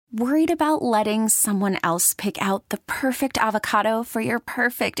Worried about letting someone else pick out the perfect avocado for your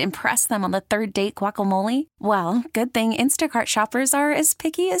perfect impress them on the third date guacamole? Well, good thing Instacart shoppers are as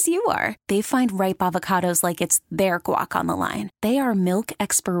picky as you are. They find ripe avocados like it's their guac on the line. They are milk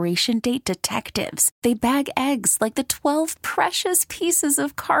expiration date detectives. They bag eggs like the 12 precious pieces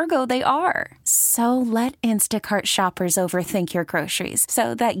of cargo they are. So let Instacart shoppers overthink your groceries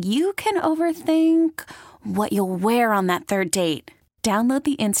so that you can overthink what you'll wear on that third date. Download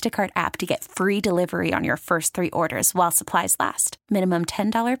the Instacart app to get free delivery on your first 3 orders while supplies last. Minimum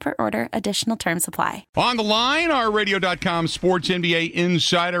 $10 per order. Additional terms apply. On the line, our Radio.com sports NBA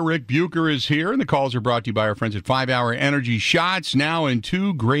insider Rick Bucher is here, and the calls are brought to you by our friends at 5 Hour Energy Shots, now in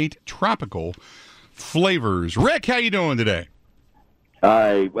 2 great tropical flavors. Rick, how you doing today?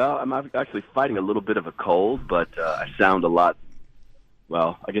 Well, I'm actually fighting a little bit of a cold, but I sound a lot.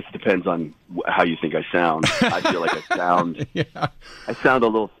 Well, I guess it depends on how you think I sound. I feel like I sound. Yeah. I sound a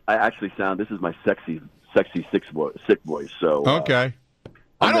little. I actually sound. This is my sexy sick voice. So okay.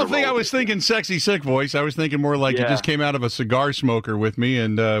 I don't think I was thinking sexy sick voice. I was thinking more like you just came out of a cigar smoker with me,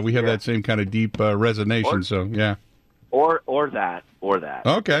 and we have that same kind of deep resonation. So yeah. Or that.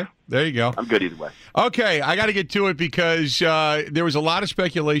 Okay, there you go. I'm good either way. Okay, I got to get to it because there was a lot of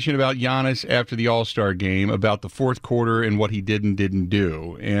speculation about Giannis after the All-Star game, about the fourth quarter and what he did and didn't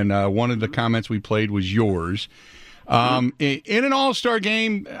do. And one of the comments we played was yours. In an All-Star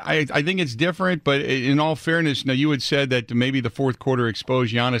game, I think it's different, but in all fairness, now you had said that maybe the fourth quarter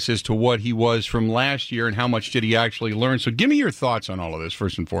exposed Giannis as to what he was from last year and how much did he actually learn. So give me your thoughts on all of this,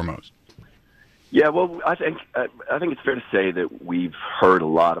 first and foremost. Yeah, well, I think it's fair to say that we've heard a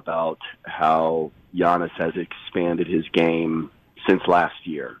lot about how Giannis has expanded his game since last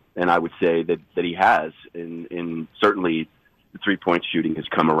year, and I would say that he has. In certainly, the 3-point shooting has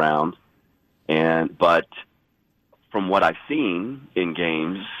come around, but from what I've seen in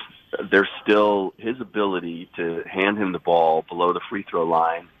games, there's still his ability to hand him the ball below the free throw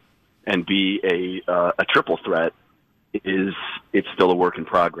line and be a triple threat it's still a work in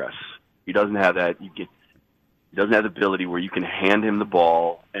progress. He doesn't have that. He doesn't have the ability where you can hand him the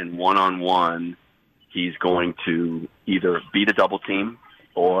ball and one-on-one he's going to either beat a double team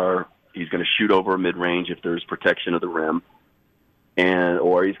or he's going to shoot over a mid-range if there's protection of the rim,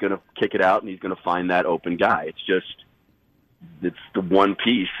 or he's going to kick it out and he's going to find that open guy. It's the one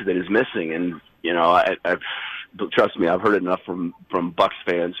piece that is missing. And, trust me, I've heard it enough from Bucks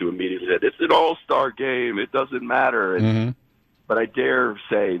fans who immediately said, it's an all-star game, it doesn't matter. And, But I dare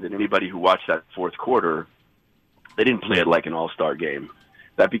say that anybody who watched that fourth quarter, they didn't play it like an all-star game.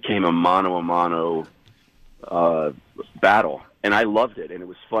 That became a mano-a-mano battle, and I loved it, and it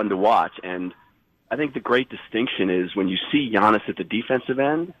was fun to watch. And I think the great distinction is when you see Giannis at the defensive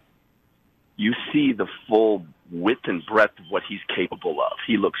end, you see the full width and breadth of what he's capable of.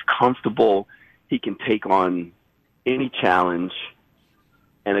 He looks comfortable. He can take on any challenge.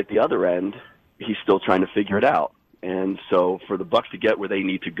 And at the other end, he's still trying to figure it out. And so for the Bucks to get where they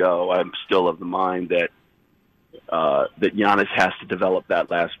need to go, I'm still of the mind that Giannis has to develop that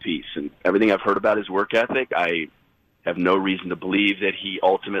last piece. And everything I've heard about his work ethic, I have no reason to believe that he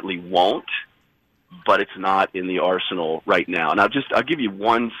ultimately won't, but it's not in the arsenal right now. And I'll give you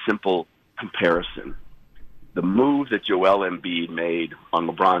one simple comparison. The move that Joel Embiid made on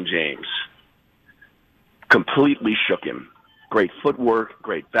LeBron James completely shook him. Great footwork,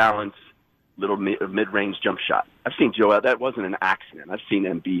 great balance, little mid-range jump shot. I've seen Joel. That wasn't an accident. I've seen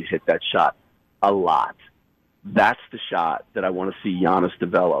Embiid hit that shot a lot. That's the shot that I want to see Giannis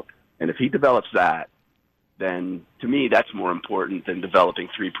develop. And if he develops that, then to me that's more important than developing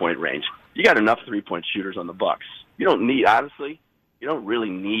three-point range. You got enough three-point shooters on the Bucks. You don't really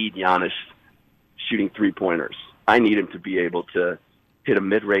need Giannis shooting three-pointers. I need him to be able to hit a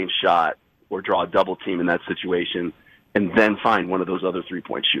mid-range shot or draw a double team in that situation and then find one of those other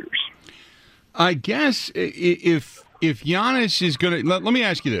three-point shooters. I guess if Giannis is going to – let me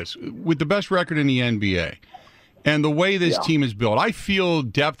ask you this. With the best record in the NBA and the way this team is built, I feel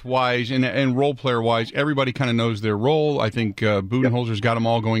depth-wise and role-player-wise, everybody kind of knows their role. I think Budenholzer's got them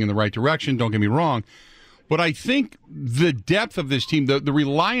all going in the right direction. Don't get me wrong. But I think the depth of this team, the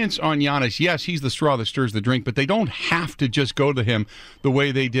reliance on Giannis, yes, he's the straw that stirs the drink, but they don't have to just go to him the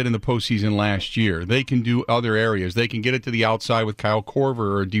way they did in the postseason last year. They can do other areas. They can get it to the outside with Kyle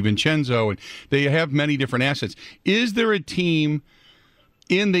Korver or DiVincenzo, and they have many different assets. Is there a team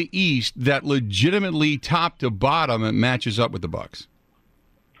in the East that legitimately top to bottom matches up with the Bucks?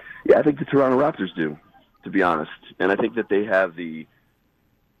 Yeah, I think the Toronto Raptors do, to be honest. And I think that they have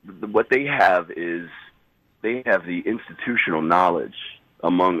what they have is they have the institutional knowledge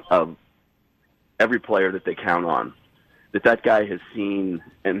of every player that they count on. that guy has seen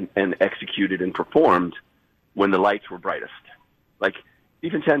and executed and performed when the lights were brightest. Like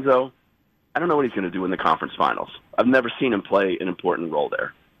DiVincenzo, I don't know what he's going to do in the conference finals. I've never seen him play an important role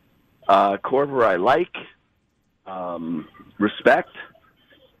there. Korver, I like, respect.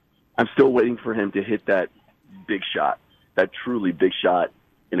 I'm still waiting for him to hit that big shot, that truly big shot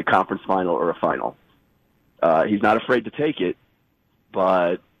in a conference final or a final. He's not afraid to take it,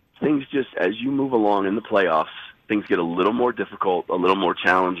 but things just, as you move along in the playoffs, things get a little more difficult, a little more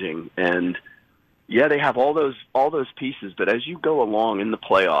challenging. And, yeah, they have all those pieces, but as you go along in the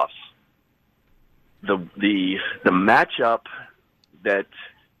playoffs, the matchup that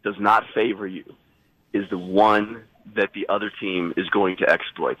does not favor you is the one that the other team is going to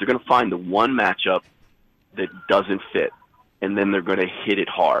exploit. They're going to find the one matchup that doesn't fit, and then they're going to hit it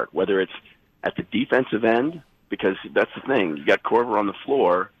hard, whether it's at the defensive end, because that's the thing. You got Korver on the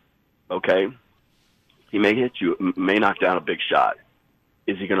floor, okay? He may hit you, may knock down a big shot.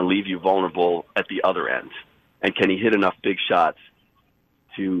 Is he going to leave you vulnerable at the other end? And can he hit enough big shots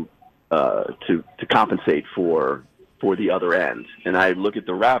to compensate for the other end? And I look at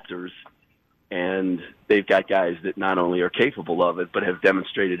the Raptors, and they've got guys that not only are capable of it, but have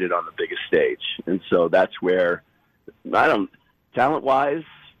demonstrated it on the biggest stage. And so that's where, talent-wise,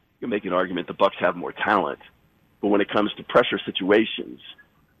 you can make an argument the Bucks have more talent. But when it comes to pressure situations,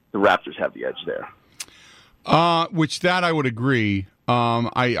 the Raptors have the edge there. Which that I would agree.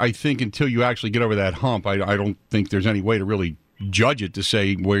 I think until you actually get over that hump, I don't think there's any way to really judge it to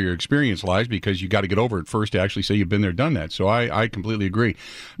say where your experience lies, because you got to get over it first to actually say you've been there, done that. So I completely agree.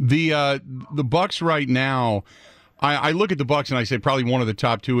 The Bucks right now, I look at the Bucks and I say probably one of the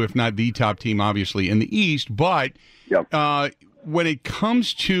top two, if not the top team, obviously in the East. But when it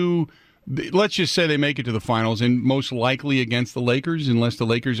comes to, let's just say they make it to the finals, and most likely against the Lakers, unless the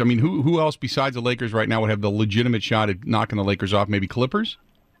Lakers, I mean, who else besides the Lakers right now would have the legitimate shot at knocking the Lakers off? Maybe Clippers?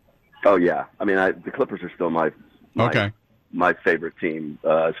 Oh yeah, I mean the Clippers are still my favorite team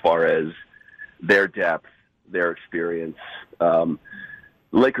as far as their depth, their experience. The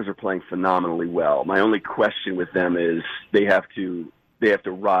Lakers are playing phenomenally well. My only question with them is they have to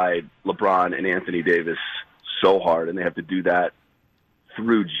ride LeBron and Anthony Davis so hard, and they have to do that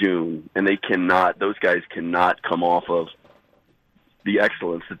through June, and those guys cannot come off of the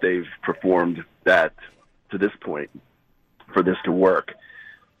excellence that they've performed to this point for this to work.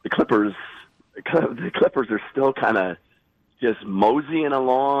 The Clippers are still kind of just moseying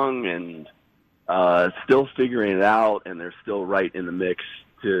along and still figuring it out, and they're still right in the mix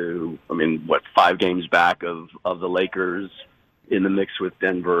to, 5 games back of the Lakers, in the mix with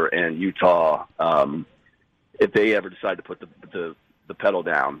Denver and Utah. If they ever decide to put the pedal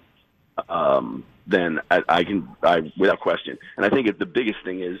down, then I without question. And I think the biggest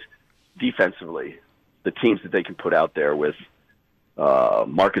thing is defensively, the teams that they can put out there with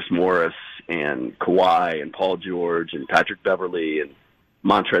Marcus Morris and Kawhi and Paul George and Patrick Beverley and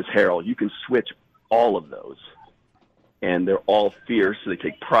Montrezl Harrell. You can switch all of those, and they're all fierce, so they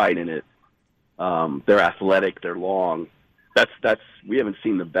take pride in it. They're athletic, they're long. We haven't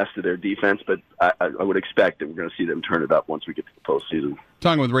seen the best of their defense, but I would expect that we're going to see them turn it up once we get to the postseason.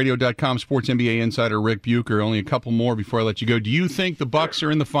 Talking with Radio.com sports NBA insider Rick Bucher. Only a couple more before I let you go. Do you think the Bucks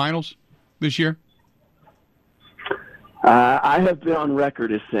are in the finals this year? I have been on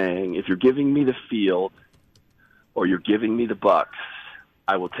record as saying, if you're giving me the field or you're giving me the Bucks,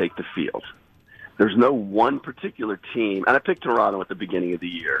 I will take the field. There's no one particular team, and I picked Toronto at the beginning of the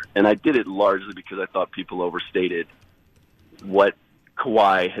year, and I did it largely because I thought people overstated what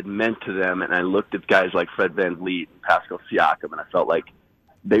Kawhi had meant to them, and I looked at guys like Fred VanVleet and Pascal Siakam, and I felt like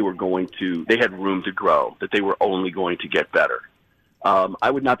they had room to grow, that they were only going to get better. I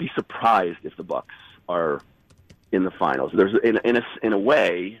would not be surprised if the Bucks are in the finals. There's in a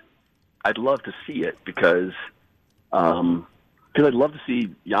way, I'd love to see it because I'd love to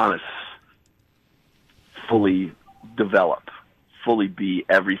see Giannis fully develop, fully be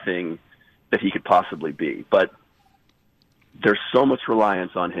everything that he could possibly be. But there's so much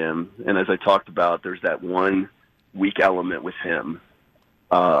reliance on him, and as I talked about, there's that one weak element with him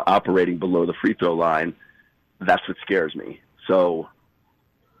operating below the free throw line. That's what scares me. So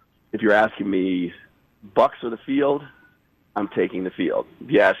if you're asking me Bucks or the field, I'm taking the field. If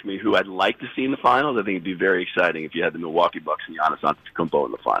you ask me who I'd like to see in the finals, I think it'd be very exciting if you had the Milwaukee Bucks and Giannis Antetokounmpo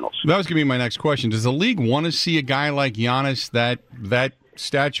in the finals. That was going to be my next question. Does the league want to see a guy like Giannis, that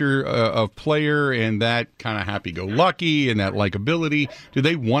stature of player and that kind of happy-go-lucky and that likability? Do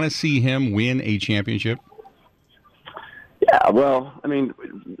they want to see him win a championship? Yeah, well,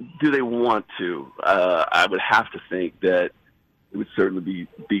 do they want to? I would have to think that it would certainly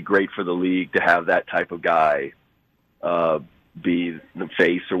be great for the league to have that type of guy be the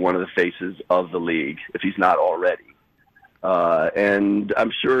face or one of the faces of the league if he's not already. And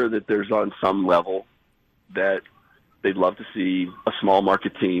I'm sure that there's on some level that they'd love to see a small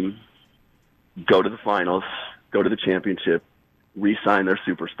market team go to the finals, go to the championship, re-sign their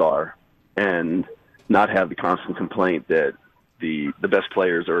superstar, and not have the constant complaint that the best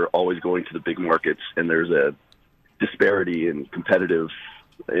players are always going to the big markets, and there's a disparity in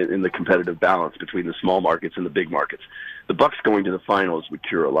the competitive balance between the small markets and the big markets. The Bucks going to the finals would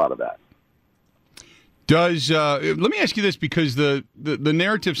cure a lot of that. Let me ask you this, because the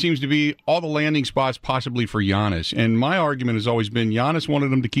narrative seems to be all the landing spots possibly for Giannis. And my argument has always been Giannis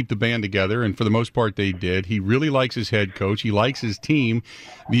wanted them to keep the band together, and for the most part they did. He really likes his head coach. He likes his team.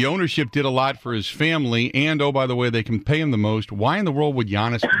 The ownership did a lot for his family, and, oh, by the way, they can pay him the most. Why in the world would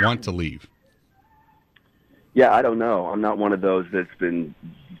Giannis want to leave? Yeah, I don't know. I'm not one of those that's been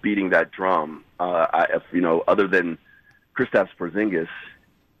beating that drum. Other than Kristaps Porzingis,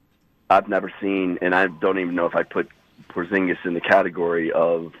 I've never seen, and I don't even know if I put Porzingis in the category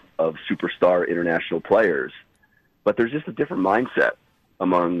of superstar international players, but there's just a different mindset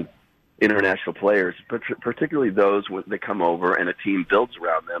among international players, particularly those that come over and a team builds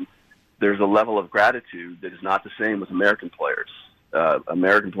around them. There's a level of gratitude that is not the same with American players.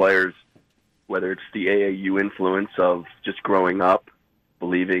 American players, whether it's the AAU influence of just growing up,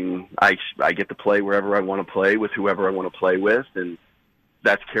 believing I get to play wherever I want to play with whoever I want to play with, and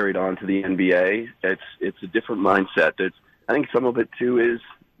that's carried on to the NBA. It's a different mindset. I think some of it too is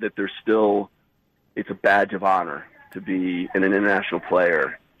that it's a badge of honor to be an international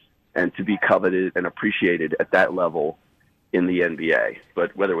player and to be coveted and appreciated at that level in the NBA.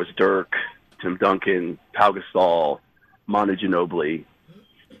 But whether it was Dirk, Tim Duncan, Pau Gasol, Manu Ginobili,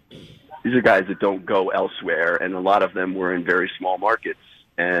 these are guys that don't go elsewhere, and a lot of them were in very small markets,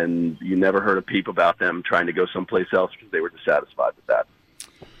 and you never heard a peep about them trying to go someplace else because they were dissatisfied with that.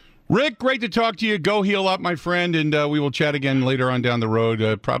 Rick, great to talk to you. Go heal up, my friend, and we will chat again later on down the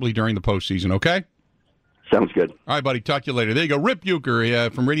road, probably during the postseason, okay? Sounds good. All right, buddy. Talk to you later. There you go. Rip Bucher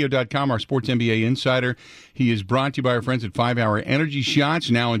from Radio.com, our sports NBA insider. He is brought to you by our friends at 5 Hour Energy Shots,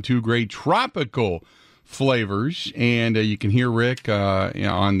 now in 2 great tropical flavors. And you can hear Rick on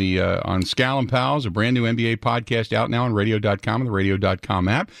Scal and Pals, a brand new NBA podcast out now on Radio.com and the Radio.com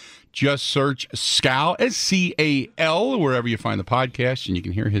app. Just search Scal, S-C-A-L, wherever you find the podcast, and you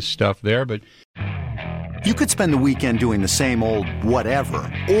can hear his stuff there. But you could spend the weekend doing the same old whatever,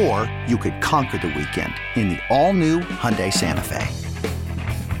 or you could conquer the weekend in the all-new Hyundai Santa Fe.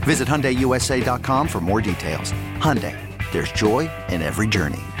 Visit HyundaiUSA.com for more details. Hyundai, there's joy in every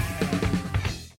journey.